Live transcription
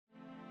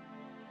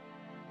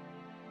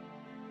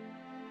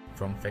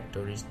from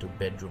factories to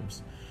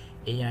bedrooms.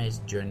 AI's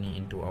journey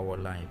into our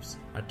lives.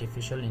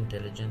 Artificial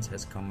intelligence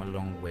has come a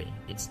long way.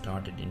 It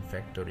started in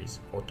factories,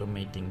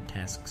 automating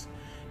tasks.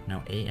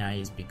 Now AI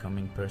is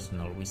becoming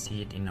personal. We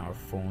see it in our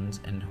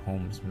phones and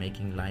homes,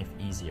 making life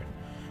easier.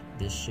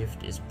 This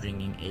shift is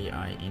bringing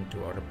AI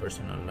into our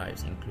personal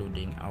lives,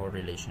 including our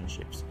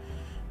relationships.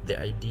 The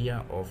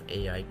idea of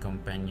AI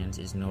companions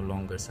is no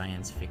longer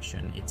science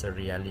fiction. It's a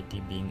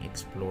reality being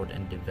explored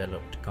and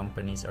developed.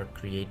 Companies are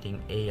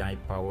creating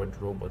AI-powered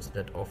robots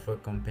that offer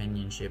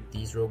companionship.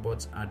 These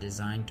robots are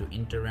designed to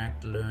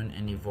interact, learn,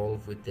 and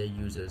evolve with their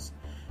users.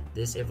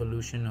 This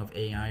evolution of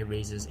AI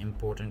raises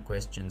important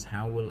questions.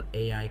 How will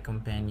AI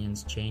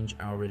companions change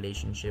our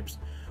relationships?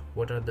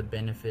 What are the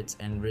benefits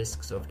and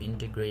risks of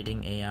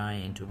integrating AI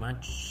into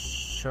much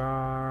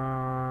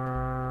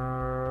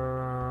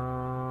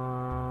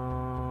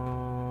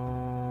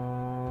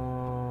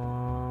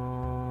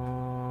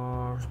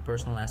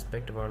personal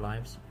aspect of our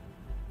lives?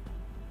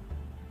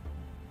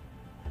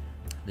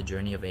 The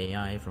journey of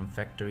AI from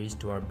factories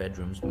to our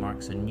bedrooms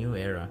marks a new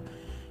era.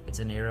 It's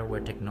an era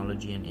where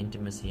technology and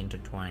intimacy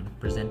intertwine,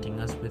 presenting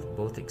us with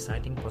both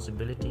exciting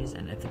possibilities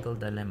and ethical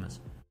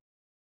dilemmas.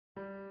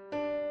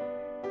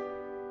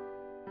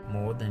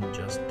 More than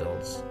just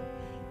dolls,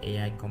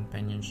 AI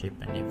companionship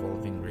and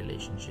evolving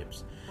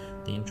relationships.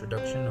 The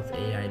introduction of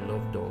AI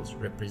love dolls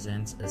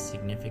represents a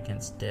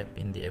significant step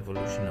in the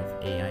evolution of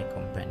AI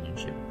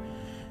companionship.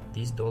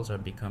 These dolls are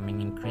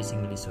becoming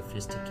increasingly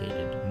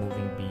sophisticated,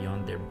 moving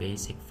beyond their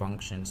basic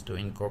functions to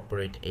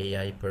incorporate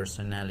AI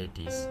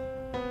personalities.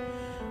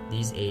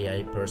 These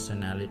AI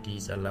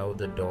personalities allow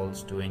the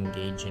dolls to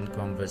engage in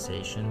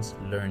conversations,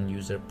 learn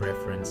user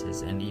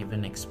preferences, and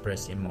even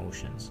express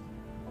emotions.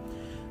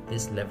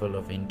 This level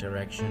of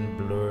interaction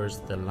blurs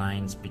the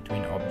lines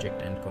between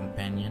object and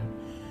companion,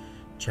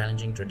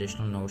 challenging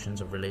traditional notions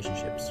of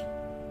relationships.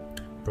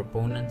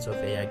 Proponents of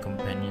AI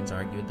companions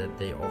argue that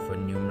they offer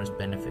numerous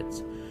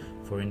benefits.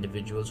 For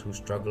individuals who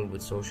struggle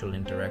with social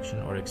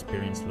interaction or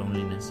experience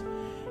loneliness,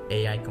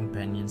 AI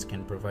companions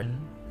can provide.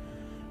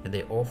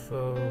 They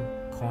offer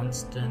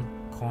constant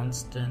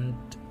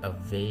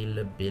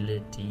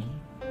availability,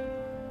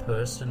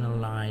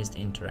 personalized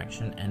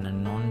interaction, and a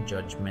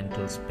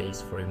non-judgmental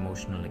space for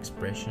emotional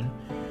expression.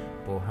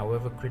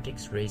 However,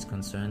 critics raise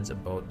concerns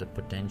about the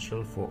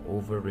potential for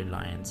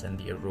over-reliance and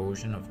the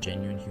erosion of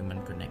genuine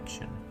human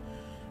connection.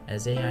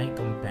 As AI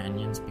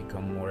companions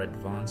become more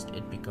advanced,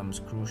 it becomes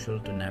crucial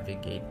to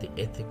navigate the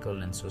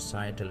ethical and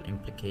societal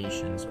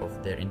implications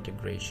of their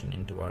integration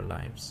into our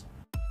lives.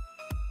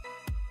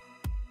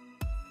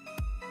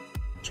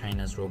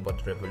 China's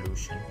robot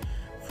revolution,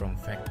 from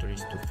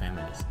factories to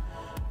families.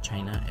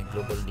 China, a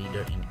global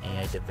leader in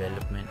AI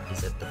development,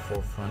 is at the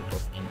forefront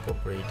of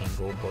incorporating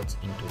robots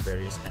into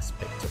various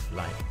aspects of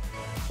life.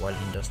 While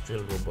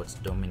industrial robots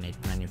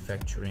dominate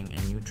manufacturing,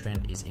 a new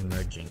trend is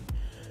emerging: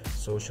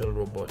 social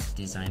robots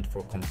designed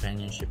for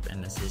companionship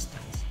and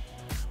assistance.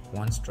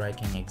 One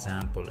striking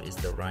example is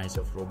the rise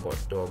of robot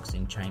dogs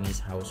in Chinese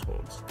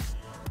households.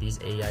 These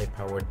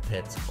AI-powered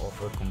pets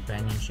offer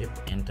companionship,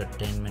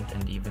 entertainment,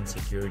 and even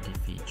security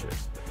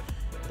features.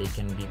 They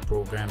can be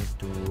programmed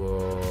to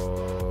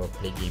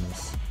play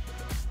games,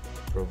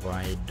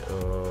 provide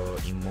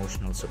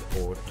emotional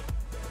support,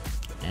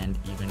 and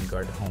even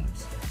guard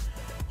homes.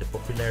 The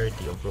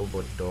popularity of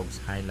robot dogs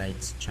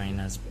highlights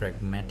China's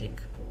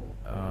pragmatic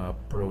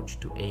approach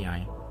to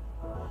AI.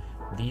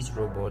 These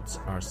robots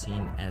are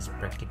seen as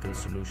practical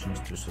solutions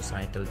to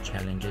societal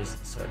challenges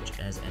such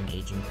as an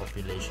aging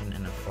population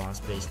and a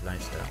fast-paced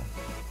lifestyle.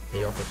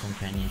 They offer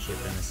companionship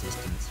and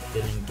assistance,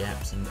 filling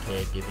gaps in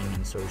caregiving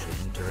and social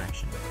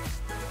interaction.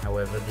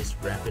 However, this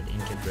rapid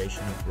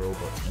integration of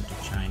robots into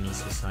Chinese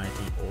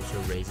society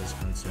also raises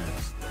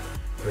concerns.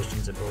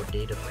 Questions about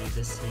data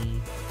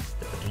privacy,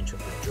 the potential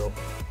for job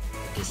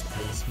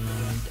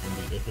displacement, and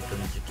the ethical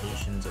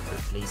implications of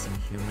replacing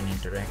human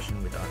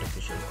interaction with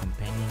artificial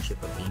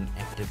companionship are being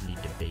actively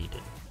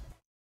debated.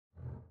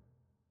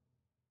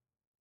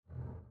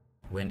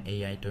 When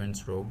AI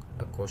turns rogue,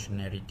 a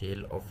cautionary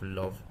tale of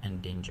love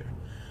and danger.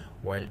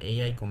 While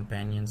AI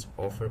companions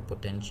offer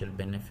potential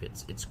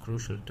benefits, it's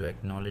crucial to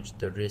acknowledge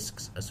the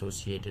risks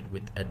associated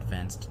with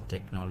advanced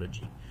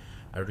technology.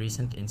 A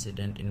recent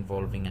incident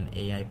involving an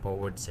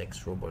AI-powered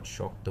sex robot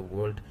shocked the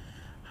world,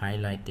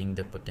 highlighting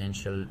the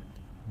potential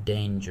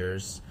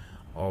dangers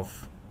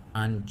of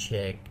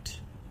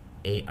unchecked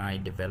AI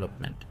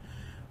development.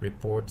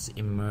 Reports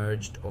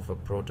emerged of a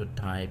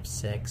prototype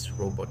sex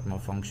robot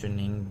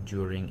malfunctioning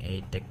during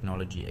a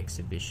technology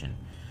exhibition.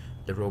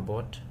 The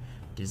robot,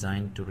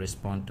 designed to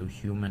respond to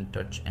human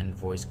touch and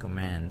voice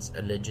commands,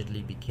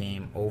 allegedly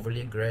became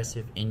overly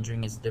aggressive,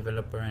 injuring its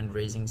developer and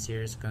raising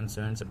serious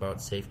concerns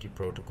about safety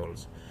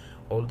protocols.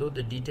 Although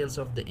the details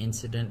of the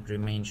incident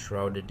remain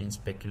shrouded in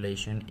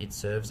speculation, it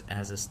serves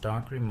as a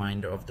stark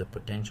reminder of the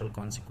potential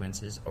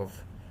consequences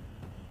of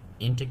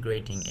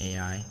integrating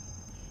AI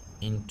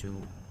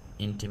into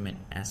intimate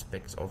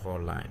aspects of our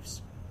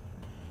lives.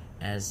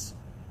 As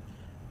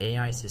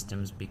AI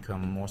systems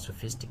become more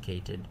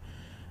sophisticated,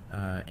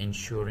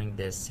 ensuring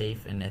their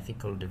safe and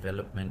ethical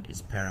development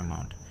is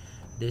paramount.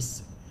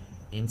 This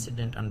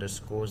incident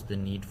underscores the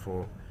need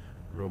for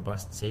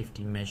robust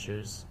safety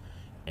measures,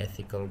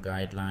 ethical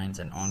guidelines,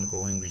 and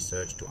ongoing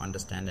research to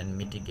understand and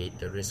mitigate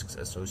the risks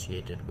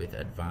associated with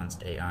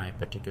advanced AI,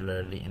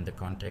 particularly in the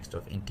context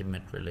of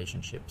intimate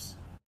relationships.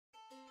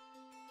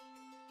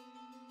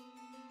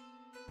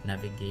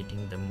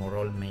 Navigating the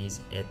moral maze,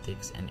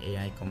 ethics, and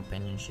AI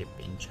companionship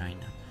in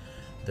China.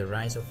 The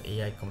rise of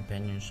AI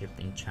companionship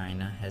in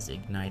China has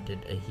ignited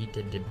a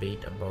heated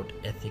debate about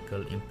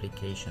ethical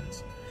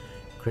implications.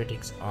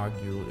 Critics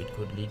argue it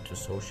could lead to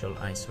social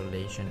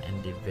isolation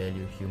and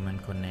devalue human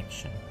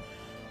connection.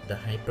 The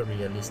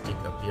hyper-realistic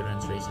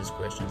appearance raises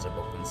questions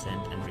about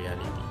consent and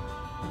reality.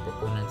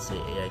 Proponents say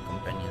AI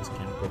companions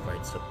can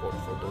provide support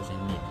for those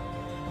in need.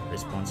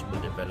 Responsible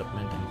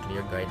development and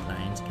clear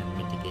guidelines can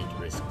mitigate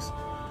risks.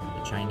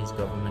 The Chinese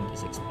government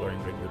is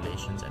exploring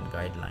regulations and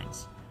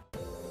guidelines.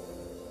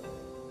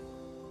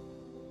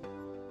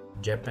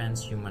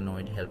 Japan's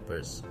humanoid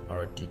helpers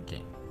are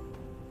teaching.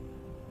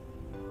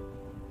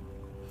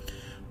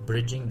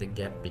 Bridging the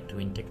gap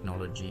between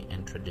technology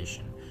and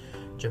tradition.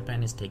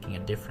 Japan is taking a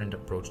different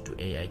approach to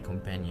AI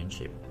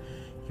companionship.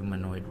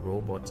 Humanoid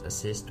robots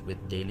assist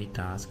with daily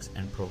tasks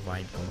and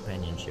provide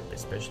companionship,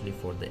 especially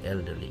for the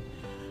elderly.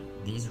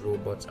 These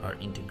robots are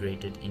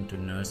integrated into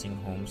nursing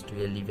homes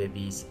to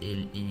alleviate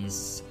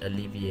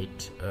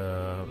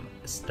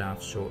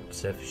staff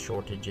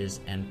shortages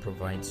and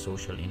provide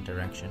social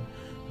interaction.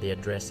 They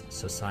address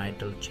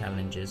societal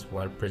challenges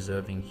while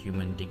preserving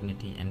human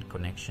dignity and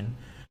connection.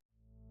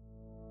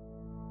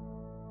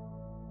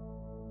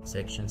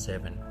 Section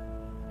 7.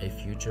 A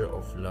future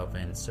of love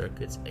and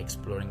circuits,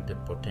 exploring the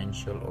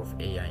potential of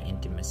AI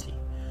intimacy.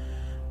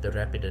 The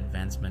rapid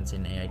advancements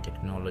in AI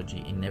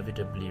technology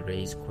inevitably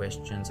raise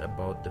questions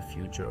about the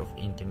future of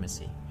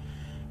intimacy.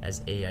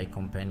 As AI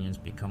companions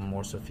become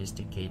more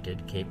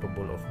sophisticated,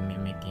 capable of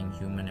mimicking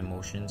human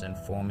emotions and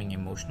forming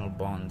emotional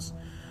bonds,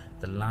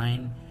 the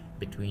line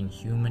between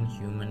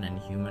human and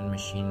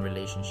human-machine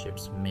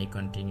relationships may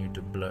continue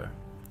to blur.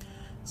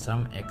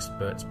 Some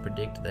experts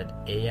predict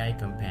that AI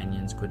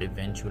companions could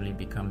eventually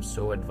become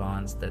so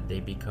advanced that they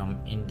become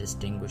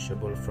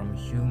indistinguishable from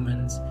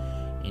humans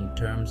in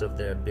terms of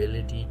their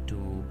ability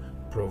to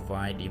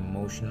provide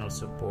emotional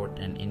support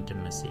and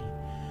intimacy.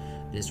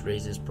 This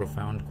raises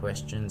profound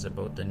questions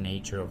about the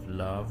nature of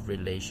love,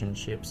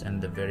 relationships,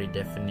 and the very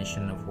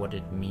definition of what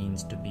it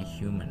means to be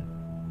human.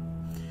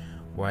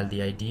 While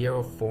the idea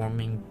of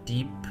forming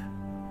deep,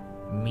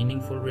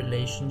 meaningful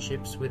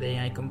relationships with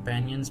AI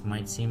companions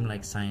might seem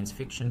like science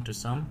fiction to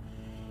some,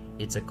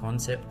 it's a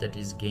concept that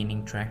is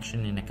gaining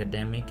traction in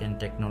academic and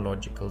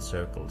technological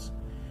circles.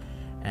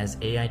 As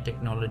AI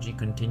technology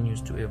continues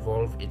to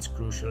evolve, it's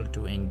crucial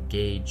to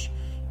engage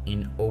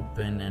in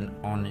open and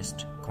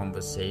honest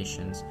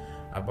conversations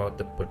about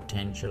the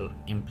potential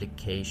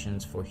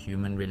implications for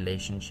human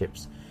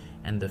relationships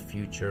and the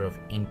future of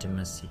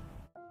intimacy.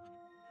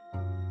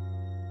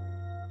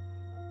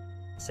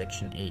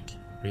 Section 8.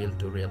 Real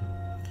to Real.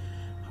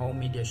 How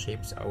media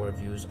shapes our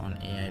views on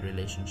AI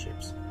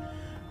relationships.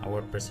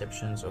 Our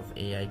perceptions of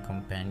AI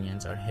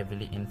companions are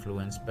heavily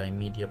influenced by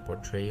media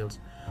portrayals,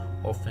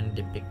 often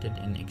depicted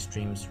in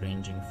extremes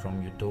ranging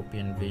from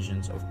utopian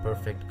visions of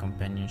perfect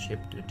companionship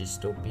to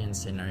dystopian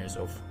scenarios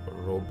of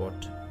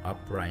robot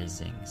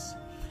uprisings.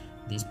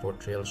 These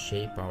portrayals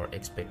shape our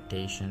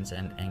expectations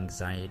and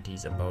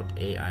anxieties about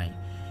AI,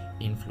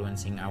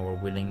 influencing our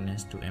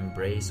willingness to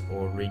embrace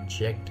or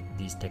reject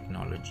these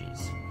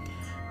technologies.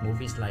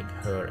 Movies like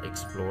Her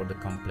explore the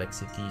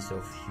complexities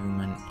of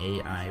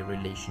human-AI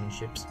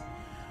relationships,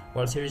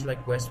 while series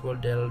like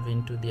Westworld delve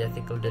into the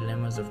ethical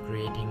dilemmas of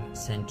creating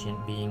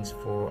sentient beings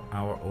for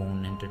our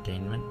own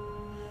entertainment.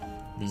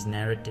 These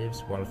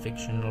narratives, while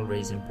fictional,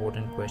 raise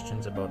important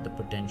questions about the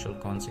potential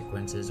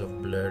consequences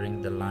of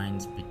blurring the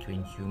lines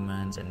between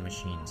humans and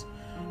machines.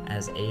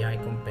 As AI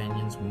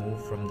companions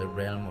move from the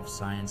realm of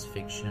science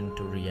fiction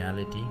to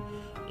reality,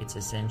 it's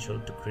essential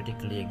to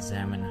critically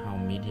examine how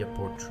media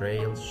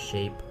portrayals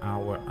shape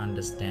our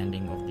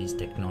understanding of these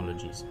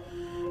technologies.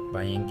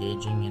 By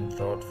engaging in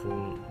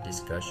thoughtful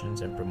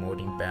discussions and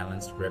promoting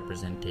balanced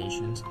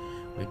representations,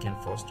 we can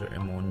foster a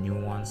more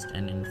nuanced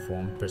and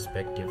informed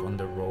perspective on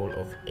the role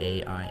of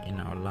AI in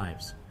our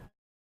lives.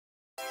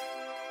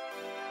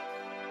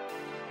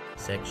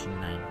 Section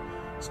 9.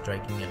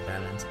 Striking a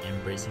balance,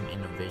 embracing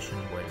innovation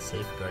while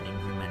safeguarding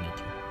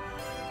humanity.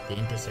 The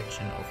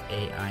intersection of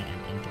AI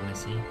and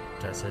intimacy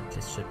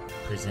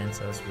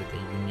presents us with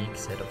a unique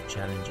set of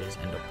challenges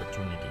and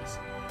opportunities.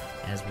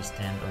 As we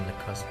stand on the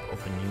cusp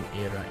of a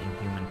new era in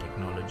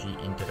human-technology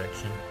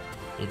interaction,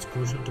 it's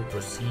crucial to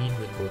proceed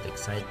with both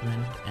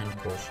excitement and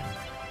caution.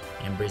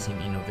 Embracing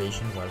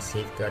innovation while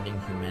safeguarding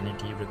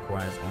humanity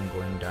requires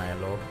ongoing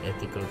dialogue,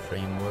 ethical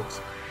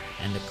frameworks,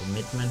 and a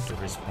commitment to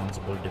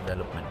responsible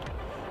development.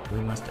 We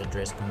must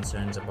address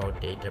concerns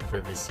about data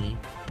privacy,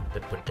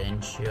 the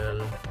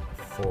potential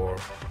for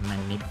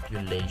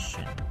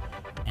manipulation,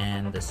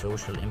 and the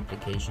social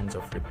implications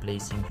of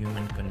replacing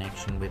human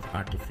connection with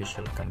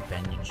artificial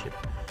companionship.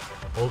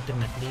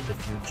 Ultimately, the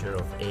future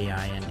of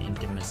AI and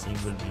intimacy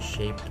will be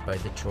shaped by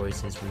the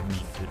choices we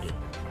make today.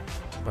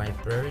 By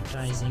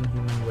prioritizing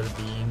human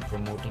well-being,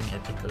 promoting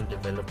ethical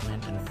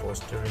development, and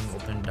fostering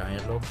open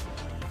dialogue,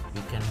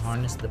 we can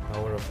harness the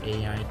power of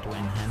AI to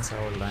enhance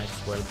our lives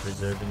while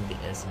preserving the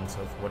essence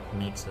of what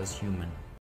makes us human.